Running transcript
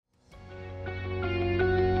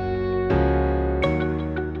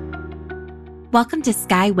Welcome to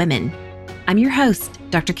Sky Women. I'm your host,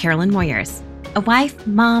 Dr. Carolyn Moyers, a wife,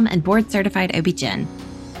 mom, and board-certified OB-GYN.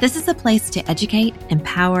 This is a place to educate,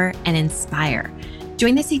 empower, and inspire.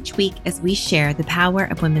 Join us each week as we share the power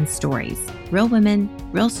of women's stories. Real women,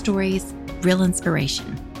 real stories, real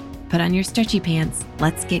inspiration. Put on your stretchy pants.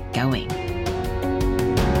 Let's get going.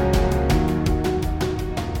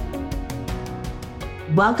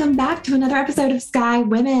 Welcome back to another episode of Sky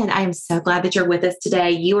Women. I am so glad that you're with us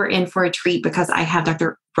today. You are in for a treat because I have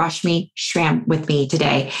Dr. Rashmi Schramm with me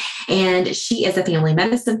today. And she is a family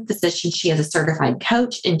medicine physician. She is a certified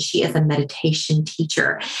coach and she is a meditation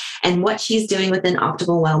teacher. And what she's doing within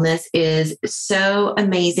Optimal Wellness is so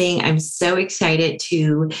amazing. I'm so excited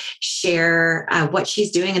to share what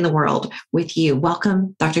she's doing in the world with you.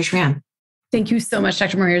 Welcome, Dr. Schramm. Thank you so much,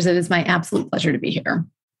 Dr. Moyers. It is my absolute pleasure to be here.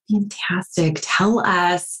 Fantastic. Tell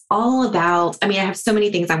us all about, I have so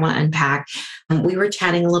many things I want to unpack. We were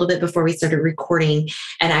chatting a little bit before we started recording,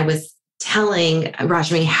 and I was telling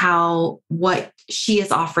Rashmi how what she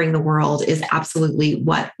is offering the world is absolutely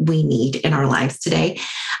what we need in our lives today.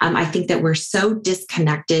 I think that we're so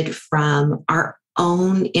disconnected from our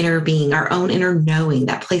own inner being, our own inner knowing,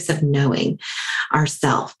 that place of knowing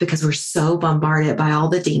ourselves, because we're so bombarded by all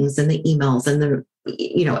the dings and the emails and the,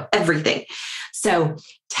 everything. So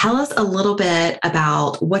tell us a little bit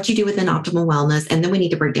about what you do within Optimal Wellness, and then we need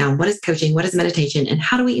to break down what is coaching, what is meditation, and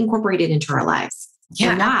how do we incorporate it into our lives?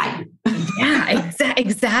 Yeah. And why? Yeah,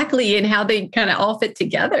 exactly. And how they kind of all fit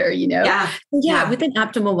together, Yeah. Within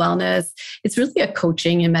Optimal Wellness, it's really a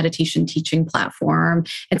coaching and meditation teaching platform.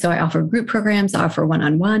 And so I offer group programs, I offer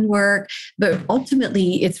one-on-one work, but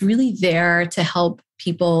ultimately it's really there to help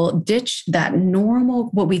people ditch that normal,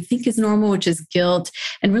 what we think is normal, which is guilt,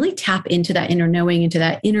 and really tap into that inner knowing, into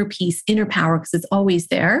that inner peace, inner power, because it's always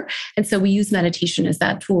there. And so we use meditation as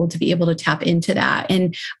that tool to be able to tap into that.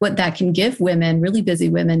 And what that can give women, really busy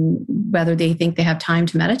women, whether they think they have time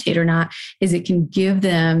to meditate or not, is it can give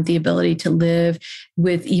them the ability to live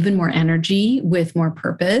with even more energy, with more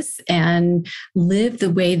purpose, and live the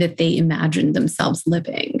way that they imagine themselves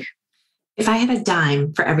living. If I had a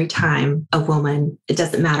dime for every time a woman, it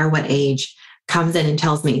doesn't matter what age, comes in and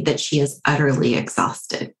tells me that she is utterly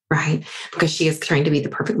exhausted, right? Because she is trying to be the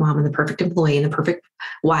perfect mom and the perfect employee and the perfect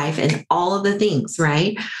wife and all of the things,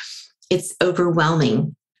 right? It's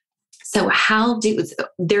overwhelming. So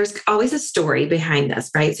there's always a story behind this,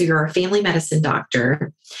 right? So you're a family medicine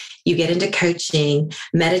doctor, you get into coaching,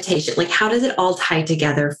 meditation, like how does it all tie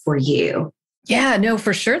together for you? Yeah, no,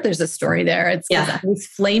 for sure. There's a story there. I was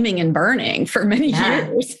flaming and burning for many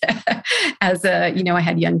years. As I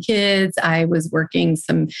had young kids. I was working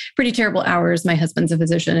some pretty terrible hours. My husband's a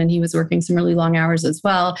physician and he was working some really long hours as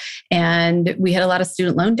well. And we had a lot of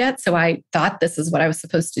student loan debt. So I thought this is what I was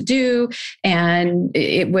supposed to do. And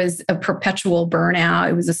it was a perpetual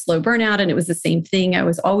burnout. It was a slow burnout. And it was the same thing. I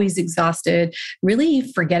was always exhausted, really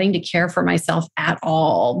forgetting to care for myself at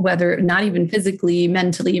all, whether not even physically,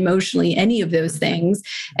 mentally, emotionally, any of those things.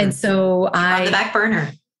 And so on the back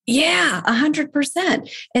burner. Yeah,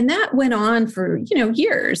 100%. And that went on for,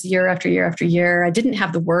 years, year after year after year. I didn't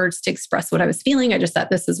have the words to express what I was feeling. I just thought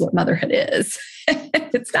this is what motherhood is.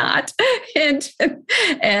 It's not. And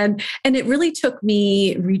it really took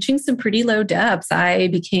me reaching some pretty low depths. I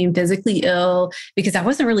became physically ill because I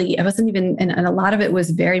wasn't even, and a lot of it was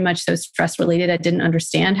very much so stress related. I didn't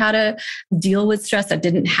understand how to deal with stress. I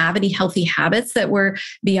didn't have any healthy habits that were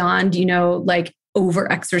beyond, like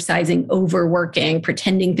over exercising, overworking,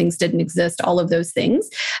 pretending things didn't exist, all of those things.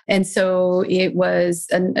 And so it was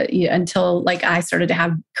until I started to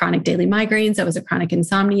have chronic daily migraines. I was a chronic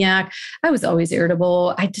insomniac. I was always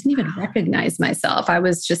irritable. I didn't even recognize myself. I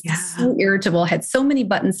was just so irritable, had so many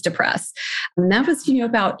buttons to press. And that was,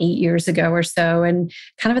 about 8 years ago or so. And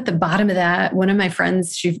kind of at the bottom of that, one of my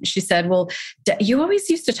friends, she said, well, you always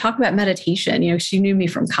used to talk about meditation. She knew me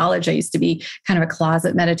from college. I used to be kind of a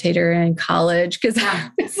closet meditator in college. Because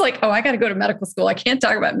it's like, I got to go to medical school. I can't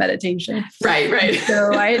talk about meditation. Right.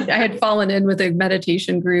 So I had fallen in with a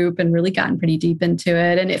meditation group and really gotten pretty deep into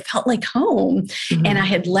it. And it felt like home. Mm-hmm. And I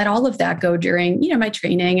had let all of that go during, my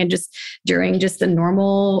training and just during just the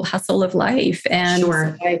normal hustle of life. And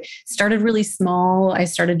so I started really small. I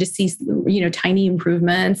started to see, tiny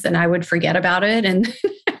improvements, and I would forget about it. And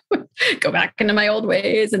go back into my old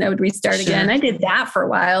ways and I would restart again. I did that for a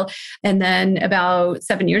while. And then about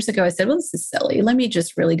 7 years ago, I said, well, this is silly. Let me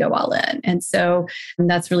just really go all in. And so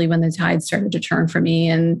that's really when the tide started to turn for me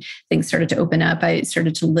and things started to open up. I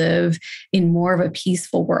started to live in more of a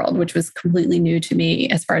peaceful world, which was completely new to me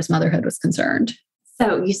as far as motherhood was concerned.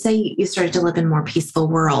 So you say you started to live in a more peaceful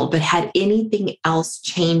world, but had anything else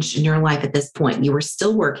changed in your life at this point? You were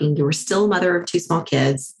still working, you were still a mother of two small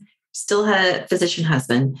kids, still had a physician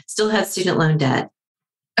husband, still had student loan debt,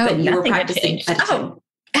 but you were practicing meditation. Oh,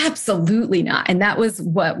 absolutely not. And that was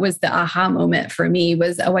what was the aha moment for me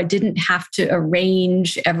was, I didn't have to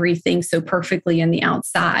arrange everything so perfectly in the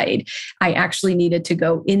outside. I actually needed to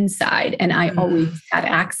go inside, and I always had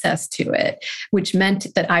access to it, which meant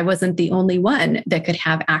that I wasn't the only one that could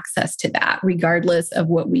have access to that, regardless of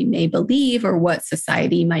what we may believe or what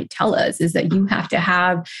society might tell us, is that you have to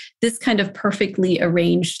have this kind of perfectly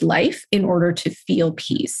arranged life in order to feel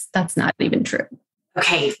peace. That's not even true.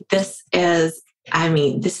 Okay, this is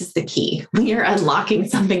the key. We are unlocking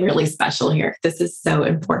something really special here. This is so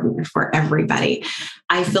important for everybody.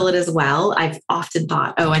 I feel it as well. I've often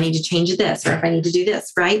thought, I need to change this, or if I need to do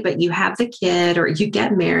this, right? But you have the kid, or you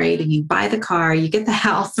get married, or you buy the car, you get the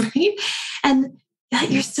house, right? And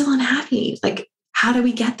you're still unhappy. Like, how do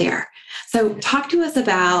we get there? So talk to us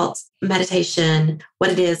about meditation, what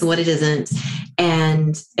it is, what it isn't,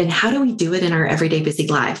 and how do we do it in our everyday busy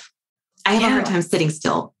life? I have a hard time sitting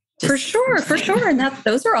still. For sure. And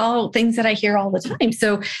those are all things that I hear all the time.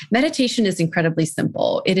 So meditation is incredibly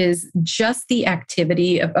simple. It is just the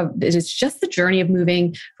activity it is just the journey of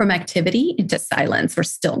moving from activity into silence or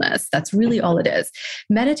stillness. That's really all it is.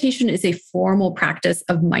 Meditation is a formal practice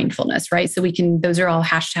of mindfulness, right? So those are all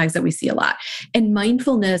hashtags that we see a lot. And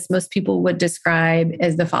mindfulness, most people would describe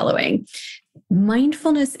as the following.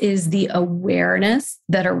 Mindfulness is the awareness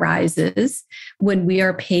that arises when we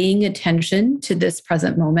are paying attention to this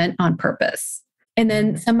present moment on purpose. And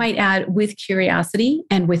then some might add with curiosity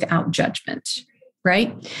and without judgment,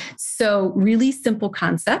 right? So really simple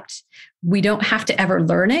concept. We don't have to ever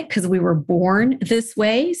learn it because we were born this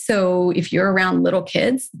way. So if you're around little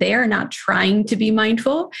kids, they are not trying to be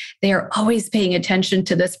mindful. They are always paying attention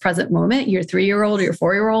to this present moment. Your 3-year-old or your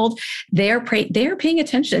 4-year-old, they're paying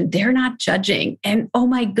attention. They're not judging. And oh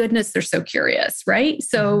my goodness, they're so curious, right?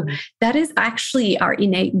 So that is actually our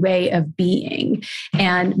innate way of being.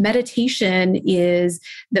 And meditation is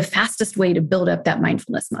the fastest way to build up that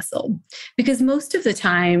mindfulness muscle. Because most of the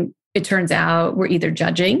time, it turns out we're either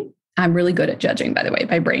judging. I'm really good at judging, by the way.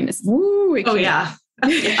 My brain is, yeah.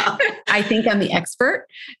 I think I'm the expert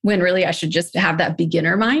when really I should just have that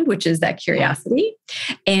beginner mind, which is that curiosity.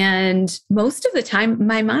 And most of the time,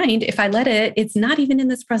 my mind, if I let it, it's not even in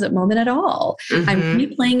this present moment at all. I'm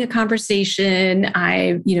replaying a conversation.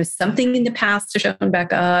 Something in the past has shown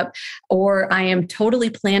back up, or I am totally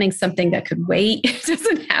planning something that could wait. It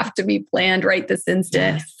doesn't have to be planned right this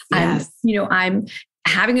instant. Yes. I'm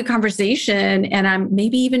having a conversation and I'm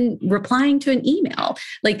maybe even replying to an email.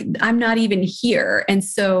 Like I'm not even here. And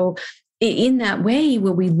so in that way,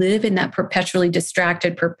 when we live in that perpetually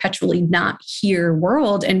distracted, perpetually not here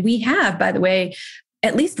world, and we have, by the way,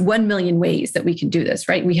 at least 1 million ways that we can do this,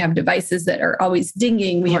 right? We have devices that are always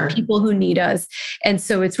dinging. We have people who need us. And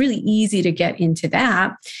so it's really easy to get into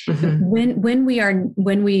that. When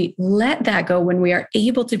we let that go, when we are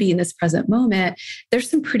able to be in this present moment, there's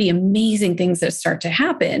some pretty amazing things that start to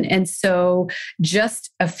happen. And so just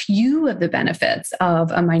a few of the benefits of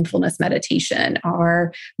a mindfulness meditation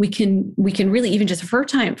are we can really, even just a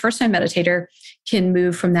first time meditator can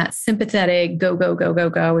move from that sympathetic go, go, go, go,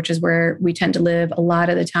 go, which is where we tend to live a lot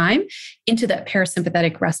of the time, into that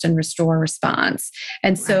parasympathetic rest and restore response.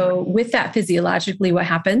 And so with that, physiologically, what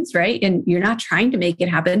happens, right? And you're not trying to make it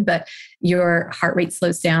happen, but your heart rate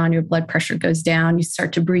slows down, your blood pressure goes down, you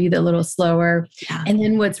start to breathe a little slower. And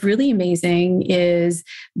then what's really amazing is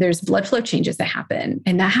there's blood flow changes that happen.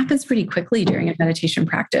 And that happens pretty quickly during a meditation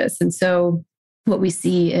practice. And so what we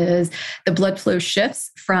see is the blood flow shifts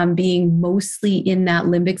from being mostly in that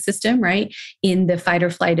limbic system, right? In the fight or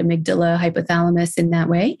flight amygdala, hypothalamus in that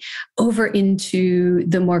way, over into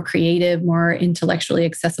the more creative, more intellectually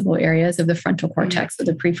accessible areas of the frontal cortex or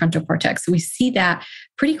the prefrontal cortex. So we see that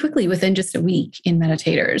pretty quickly within just a week in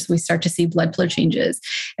meditators. We start to see blood flow changes.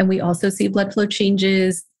 And we also see blood flow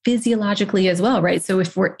changes physiologically as well, right? So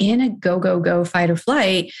if we're in a go, go, go, fight or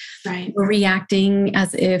flight, we're reacting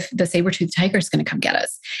as if the saber-toothed tiger is going to come get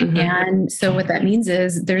us. And so what that means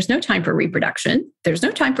is there's no time for reproduction. There's no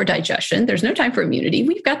time for digestion. There's no time for immunity.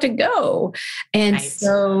 We've got to go. And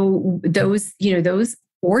so those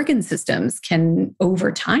organ systems can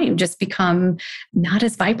over time just become not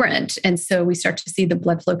as vibrant. And so we start to see the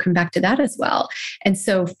blood flow come back to that as well. And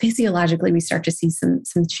so physiologically, we start to see some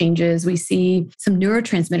changes. We see some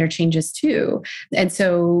neurotransmitter changes too. And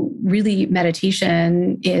so really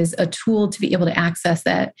meditation is a tool to be able to access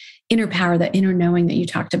that inner power, that inner knowing that you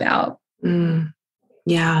talked about.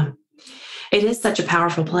 Yeah. It is such a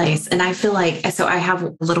powerful place. And I feel like, so I have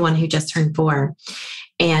a little one who just turned 4,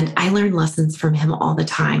 and I learn lessons from him all the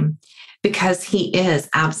time because he is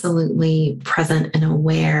absolutely present and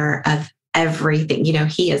aware of everything.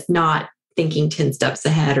 He is not thinking 10 steps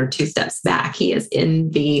ahead or 2 steps back. He is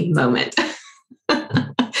in the moment.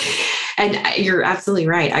 And you're absolutely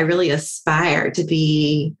right. I really aspire to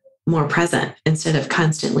be more present instead of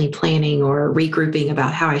constantly planning or regrouping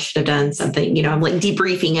about how I should have done something. I'm like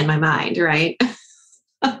debriefing in my mind, right?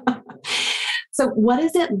 So what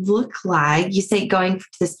does it look like? You say going to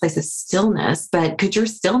this place of stillness, but could your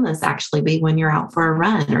stillness actually be when you're out for a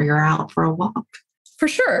run or you're out for a walk? For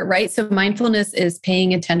sure, right? So mindfulness is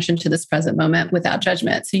paying attention to this present moment without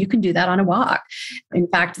judgment. So you can do that on a walk. In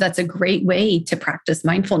fact, that's a great way to practice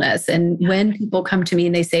mindfulness. And when people come to me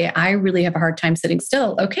and they say, I really have a hard time sitting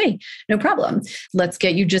still, okay, no problem. Let's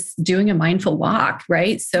get you just doing a mindful walk,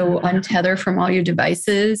 right? So untether from all your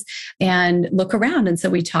devices and look around. And so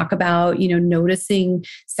we talk about, noticing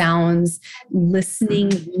sounds, listening,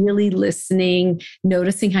 really listening,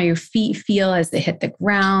 noticing how your feet feel as they hit the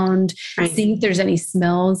ground, seeing if there's any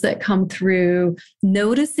smells that come through,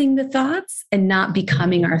 noticing the thoughts and not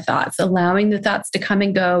becoming our thoughts, allowing the thoughts to come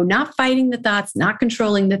and go, not fighting the thoughts, not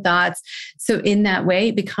controlling the thoughts. So in that way,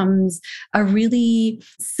 it becomes a really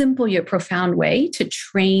simple yet profound way to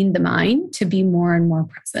train the mind to be more and more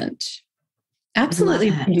present.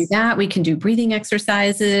 Absolutely. We can do that. We can do breathing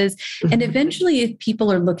exercises. And eventually, if people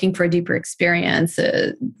are looking for a deeper experience,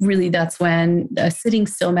 really that's when a sitting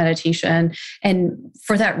still meditation. And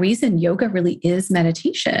for that reason, yoga really is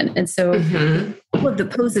meditation. And so all of the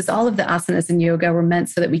poses, all of the asanas in yoga were meant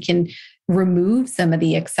so that we can remove some of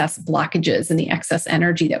the excess blockages and the excess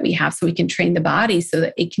energy that we have so we can train the body so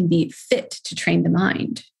that it can be fit to train the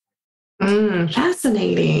mind.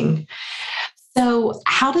 Fascinating. So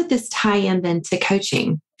how did this tie in then to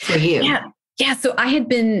coaching for you? Yeah. So I had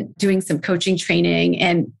been doing some coaching training,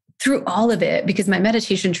 and through all of it, because my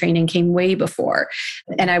meditation training came way before,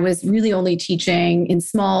 and I was really only teaching in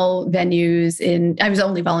small venues, I was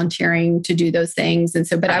only volunteering to do those things. And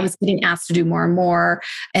so, but I was getting asked to do more and more.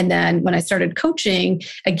 And then when I started coaching,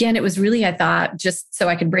 again, it was really, I thought, just so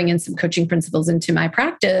I could bring in some coaching principles into my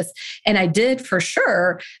practice. And I did for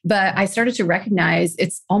sure. But I started to recognize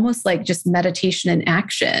it's almost like just meditation in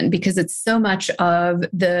action, because it's so much of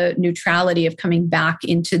the neutrality of coming back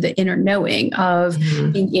into the inner knowing of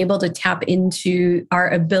being able to tap into our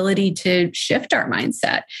ability to shift our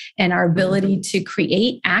mindset and our ability to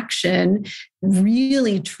create action,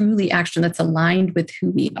 really, truly action that's aligned with who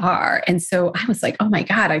we are. And so I was like, oh my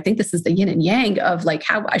God, I think this is the yin and yang of like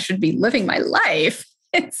how I should be living my life.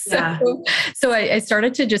 So I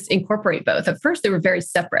started to just incorporate both. At first, they were very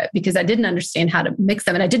separate because I didn't understand how to mix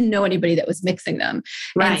them and I didn't know anybody that was mixing them.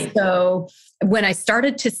 Right. And so when I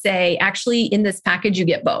started to say, actually, in this package, you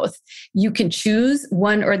get both. You can choose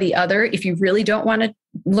one or the other. If you really don't want to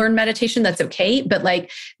learn meditation, that's okay. But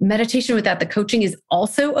like meditation without the coaching is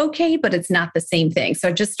also okay, but it's not the same thing. So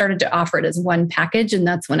I just started to offer it as one package. And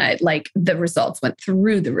that's when the results went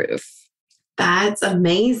through the roof. That's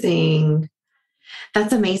amazing.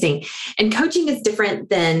 That's amazing. And coaching is different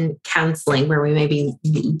than counseling, where we may be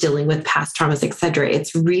dealing with past traumas, et cetera.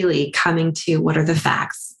 It's really coming to what are the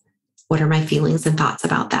facts? What are my feelings and thoughts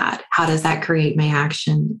about that? How does that create my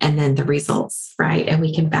action? And then the results, right? And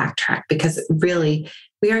we can backtrack because really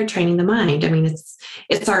we are training the mind. I mean,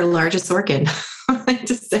 it's our largest organ. I like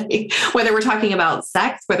to say, whether we're talking about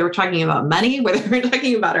sex, whether we're talking about money, whether we're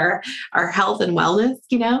talking about our health and wellness,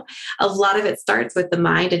 a lot of it starts with the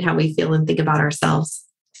mind and how we feel and think about ourselves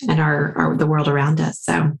and the world around us.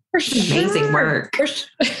 So amazing work.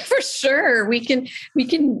 For sure. We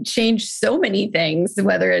can change so many things,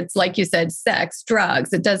 whether it's like you said, sex,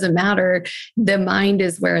 drugs, it doesn't matter. The mind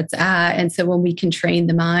is where it's at. And so when we can train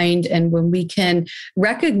the mind and when we can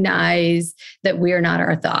recognize that we are not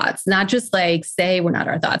our thoughts, not just like say we're not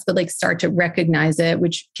our thoughts, but like start to recognize it,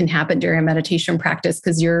 which can happen during meditation practice,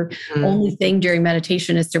 because your only thing during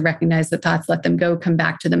meditation is to recognize the thoughts, let them go, come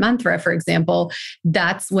back to the mantra, for example.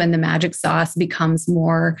 That's when the magic sauce becomes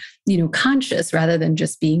more conscious rather than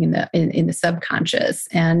just being in the subconscious.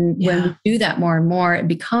 And when we do that more and more, it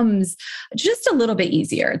becomes just a little bit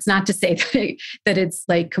easier. It's not to say that it's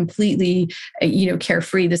like completely,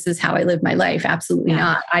 carefree. This is how I live my life. Absolutely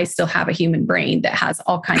not. I still have a human brain that has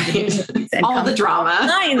all kinds of and all the drama,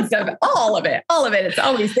 kinds of all of it. It's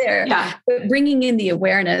always there. Yeah. But bringing in the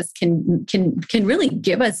awareness can really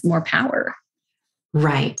give us more power.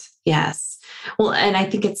 Right. Yes. Well, and I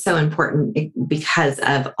think it's so important because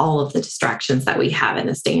of all of the distractions that we have in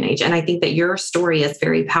this day and age. And I think that your story is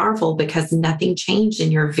very powerful because nothing changed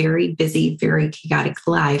in your very busy, very chaotic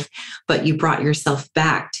life, but you brought yourself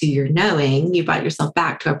back to your knowing. You brought yourself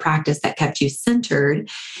back to a practice that kept you centered.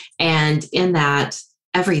 And in that,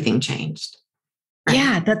 everything changed. Right.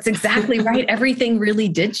 Yeah, that's exactly right. Everything really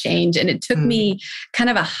did change. And it took me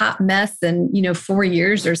kind of a hot mess and, 4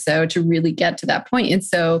 years or so to really get to that point. And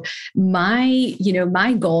so my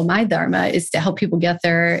goal, my dharma is to help people get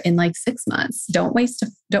there in like 6 months. Don't waste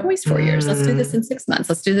 4 years. Let's do this in 6 months.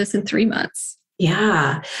 Let's do this in 3 months.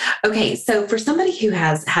 Yeah. Okay. So for somebody who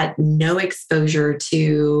has had no exposure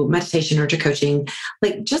to meditation or to coaching,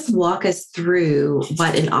 like just walk us through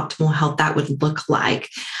what an optimal health that would look like.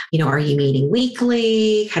 Are you meeting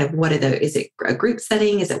weekly? Kind of is it a group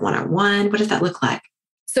setting? Is it one-on-one? What does that look like?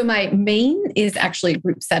 So my main is actually a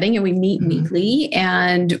group setting and we meet weekly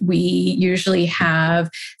and we usually have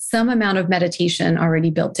some amount of meditation already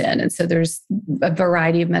built in. And so there's a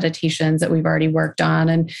variety of meditations that we've already worked on.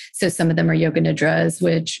 And so some of them are yoga nidras,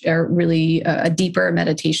 which are really a deeper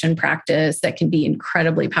meditation practice that can be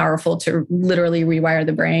incredibly powerful to literally rewire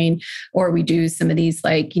the brain. Or we do some of these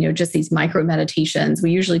just these micro meditations.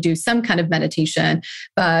 We usually do some kind of meditation,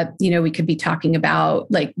 but we could be talking about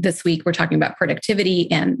like this week, we're talking about productivity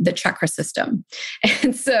and the chakra system.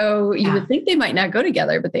 And so you would think they might not go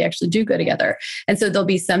together, but they actually do go together. And so there'll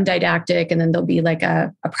be some didactic and then there'll be like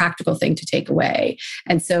a practical thing to take away.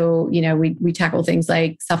 And so, we tackle things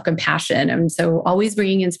like self-compassion. And so always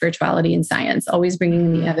bringing in spirituality and science, always bringing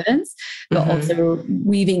in the evidence, but also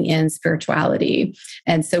weaving in spirituality.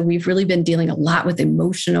 And so we've really been dealing a lot with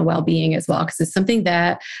emotional well-being as well, because it's something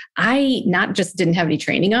that I not just didn't have any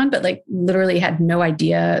training on, but like literally had no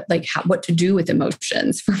idea what to do with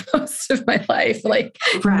emotions for most of my life.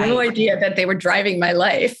 No idea that they were driving my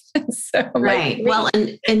life. So right. Well,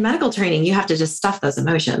 in medical training, you have to just stuff those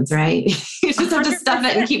emotions, right? You just have to stuff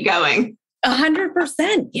it and keep going.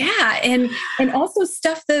 100%. Yeah. And also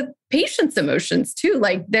stuff the patient's emotions too.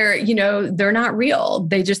 Like they're not real.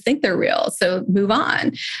 They just think they're real. So move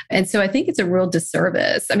on. And so I think it's a real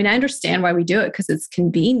disservice. I mean, I understand why we do it because it's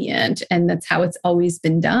convenient and that's how it's always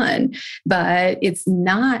been done, but it's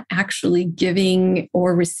not actually giving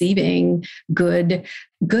or receiving good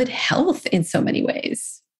health in so many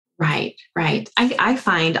ways. Right. I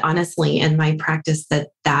find honestly in my practice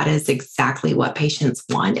that is exactly what patients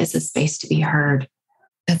want is a space to be heard.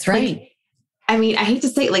 That's right. I hate to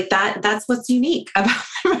say it like that. That's what's unique about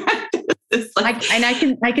my practice.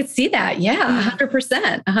 I could see that. Yeah,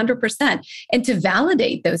 100%. And to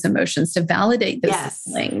validate those emotions, to validate those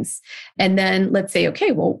feelings. And then let's say,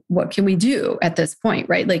 okay, well, what can we do at this point,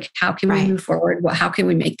 right? Like, how can we move forward? How can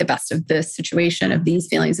we make the best of this situation, of these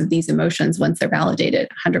feelings, of these emotions once they're validated?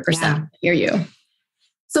 100%. I hear you.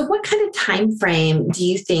 So what kind of time frame do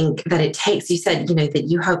you think that it takes? You said, that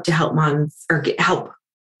you hope to help moms or help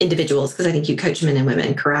individuals, because I think you coach men and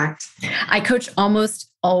women, correct? I coach almost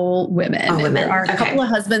all women. All women. There are a couple of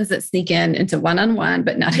husbands that sneak into one-on-one,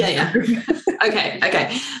 but not in the group.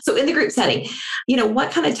 Okay. So in the group setting,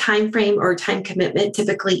 what kind of time frame or time commitment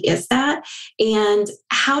typically is that? And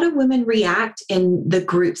how do women react in the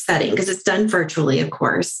group setting? Because it's done virtually, of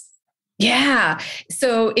course. Yeah.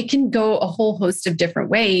 So it can go a whole host of different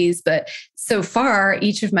ways, but so far,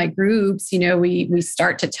 each of my groups, we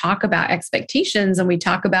start to talk about expectations and we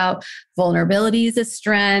talk about vulnerability as a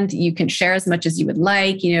strength. You can share as much as you would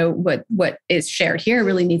like. What is shared here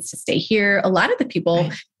really needs to stay here. A lot of the people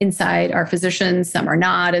inside are physicians, some are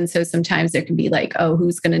not. And so sometimes there can be like, oh,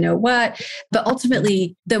 who's going to know what? But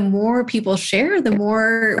ultimately, the more people share, the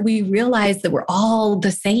more we realize that we're all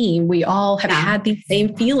the same. We all have had these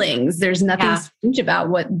same feelings. There's nothing strange about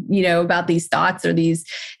about these thoughts or these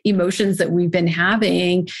emotions that we've been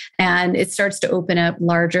having. And it starts to open up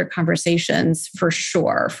larger conversations for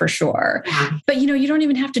sure. Yeah. But, you don't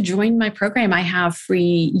even have to join my program. I have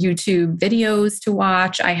free YouTube videos to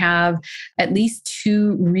watch. I have at least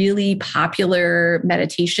 2 really popular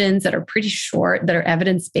meditations that are pretty short, that are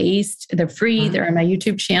evidence-based. They're free. They're on my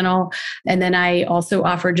YouTube channel. And then I also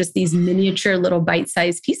offer just these miniature little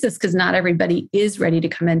bite-sized pieces because not everybody is ready to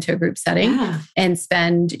come into a group setting and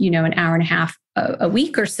spend, an hour and a half a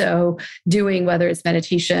week or so doing, whether it's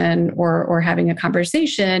meditation or having a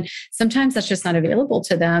conversation, sometimes that's just not available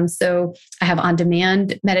to them. So I have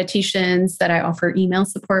on-demand meditations that I offer email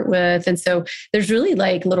support with. And so there's really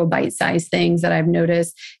like little bite-sized things that I've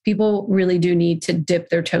noticed. People really do need to dip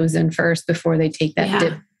their toes in first before they take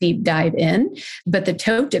that deep dive in. But the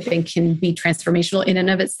toe dipping can be transformational in and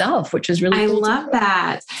of itself, which is really cool. I love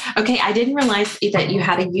that. Okay. I didn't realize that you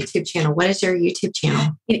had a YouTube channel. What is your YouTube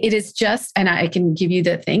channel? It is just, and I can give you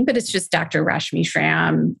the thing, but it's just Dr. Rashmi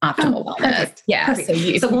Schramm Optimal Wellness. Perfect. Yeah.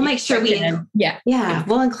 Perfect. So we'll make sure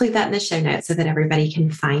we'll include that in the show notes so that everybody can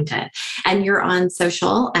find it. And you're on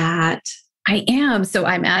social at... I am. So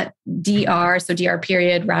I'm at Dr.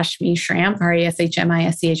 Rashmi Schramm,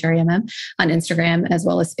 RASHMISCHRAMM on Instagram as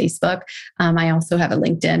well as Facebook. I also have a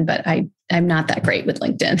LinkedIn, but I'm not that great with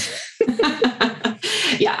LinkedIn.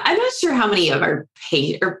 Yeah. I'm not sure how many of our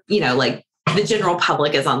page or, like the general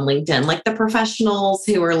public is on LinkedIn, like the professionals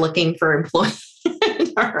who are looking for employees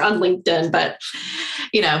are on LinkedIn, but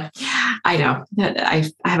I know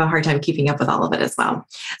I have a hard time keeping up with all of it as well.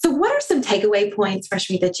 So what are some takeaway points,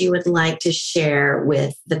 Rashmi, that you would like to share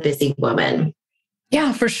with the busy woman?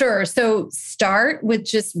 Yeah, for sure. So start with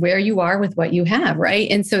just where you are with what you have, right?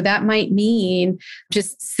 And so that might mean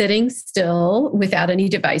just sitting still without any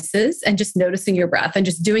devices and just noticing your breath and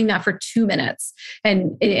just doing that for 2 minutes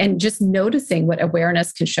and just noticing what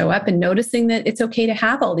awareness can show up and noticing that it's okay to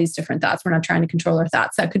have all these different thoughts. We're not trying to control our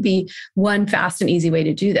thoughts. That could be one fast and easy way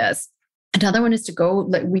to do this. Another one is to go,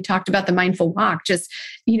 like we talked about the mindful walk, just,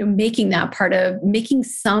 making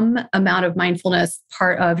some amount of mindfulness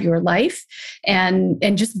part of your life and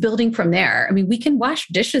just building from there. I mean, we can wash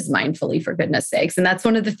dishes mindfully, for goodness sakes. And that's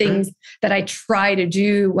one of the things that I try to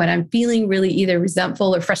do when I'm feeling really either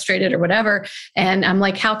resentful or frustrated or whatever. And I'm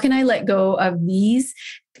like, how can I let go of these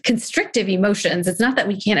constrictive emotions? It's not that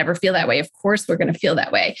we can't ever feel that way. Of course, we're going to feel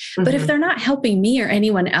that way. Mm-hmm. But if they're not helping me or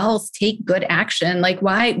anyone else take good action, like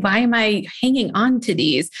why am I hanging on to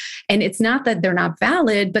these? And it's not that they're not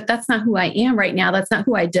valid, but that's not who I am right now. That's not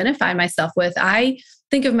who I identify myself with. I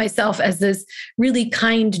think of myself as this really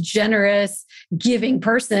kind, generous, giving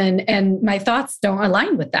person, and my thoughts don't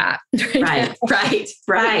align with that. Right.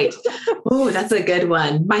 Oh, that's a good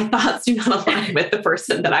one. My thoughts do not align with the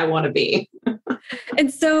person that I want to be.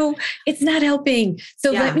 And so it's not helping.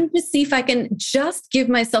 So let me just see if I can just give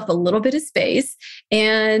myself a little bit of space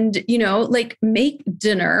and, make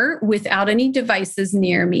dinner without any devices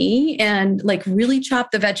near me and really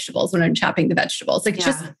chop the vegetables when I'm chopping the vegetables.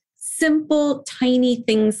 Just simple, tiny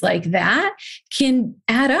things like that can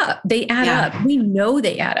add up. They add up. We know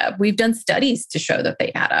they add up. We've done studies to show that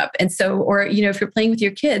they add up. And so, or, if you're playing with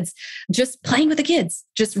your kids, just playing with the kids,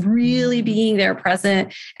 just really being there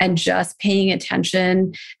present and just paying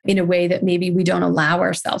attention in a way that maybe we don't allow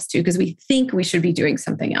ourselves to because we think we should be doing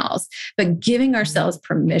something else, but giving ourselves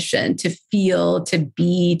permission to feel, to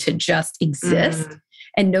be, to just exist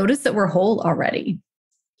and notice that we're whole already.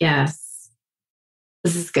 Yes.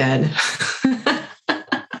 This is good.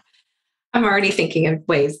 I'm already thinking of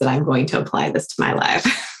ways that I'm going to apply this to my life.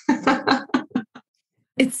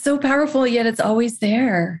 It's so powerful, yet it's always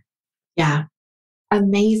there. Yeah.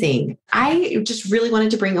 Amazing. I just really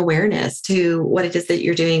wanted to bring awareness to what it is that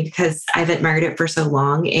you're doing because I've admired it for so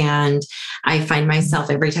long. And I find myself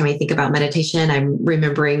every time I think about meditation, I'm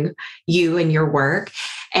remembering you and your work.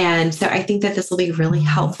 And so I think that this will be really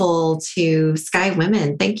helpful to Sky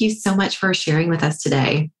Women. Thank you so much for sharing with us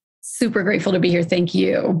today. Super grateful to be here. Thank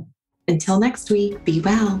you. Until next week, be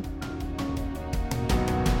well.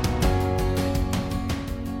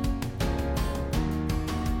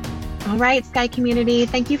 All right, Sky community,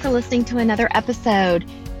 thank you for listening to another episode.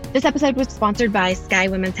 This episode was sponsored by Sky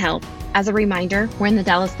Women's Health. As a reminder, we're in the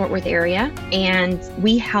Dallas-Fort Worth area, and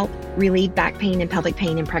we help relieve back pain and pelvic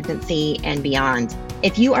pain in pregnancy and beyond.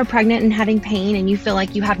 If you are pregnant and having pain and you feel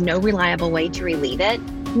like you have no reliable way to relieve it,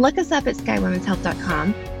 look us up at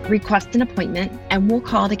skywomenshealth.com, request an appointment, and we'll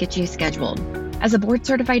call to get you scheduled. As a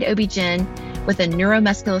board-certified OB-GYN with a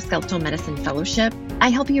neuromusculoskeletal medicine fellowship, I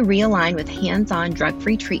help you realign with hands-on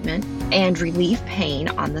drug-free treatment and relieve pain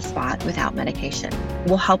on the spot without medication.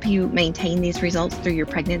 We'll help you maintain these results through your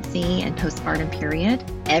pregnancy and postpartum period.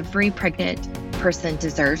 Every pregnant person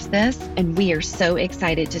deserves this, and we are so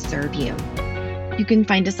excited to serve you. You can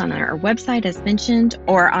find us on our website, as mentioned,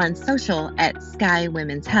 or on social at Sky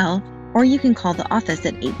Women's Health, or you can call the office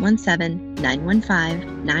at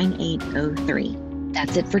 817-915-9803.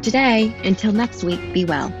 That's it for today. Until next week, be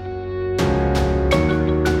well.